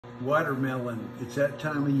Watermelon, it's that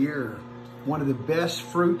time of year. One of the best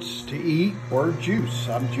fruits to eat or juice.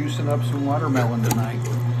 I'm juicing up some watermelon tonight.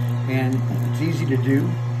 And it's easy to do.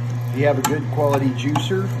 If you have a good quality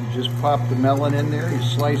juicer, you just pop the melon in there, you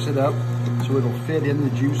slice it up so it'll fit in the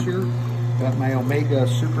juicer. Got my Omega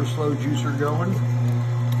super slow juicer going.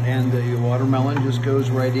 And the watermelon just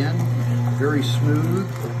goes right in. Very smooth.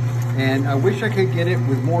 And I wish I could get it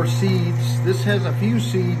with more seeds. This has a few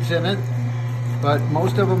seeds in it, but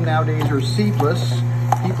most of them nowadays are seedless.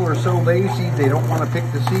 People are so lazy, they don't want to pick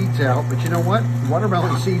the seeds out. But you know what?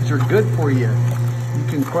 Watermelon seeds are good for you. You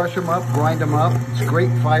can crush them up, grind them up. It's great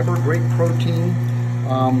fiber, great protein.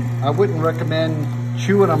 I wouldn't recommend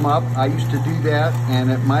chewing them up. I used to do that, and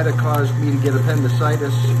it might have caused me to get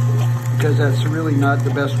appendicitis because that's really not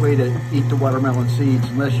the best way to eat the watermelon seeds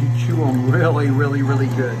unless you chew them really, really, really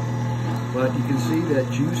good. But you can see that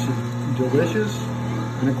juice is delicious.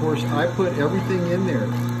 And of course, I put everything in there.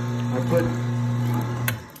 I put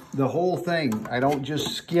the whole thing. I don't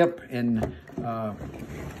just skip and,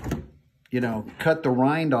 cut the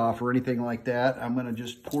rind off or anything like that. I'm gonna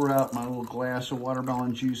just pour out my little glass of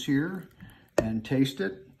watermelon juice here and taste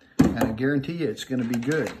it. And I guarantee you it's gonna be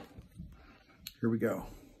good. Here we go.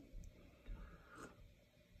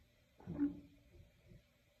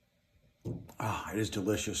 Ah, it is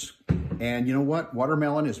delicious. And you know what?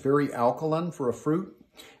 Watermelon is very alkaline for a fruit,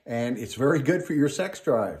 and it's very good for your sex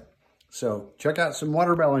drive. So check out some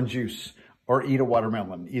watermelon juice or eat a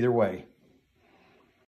watermelon, either way.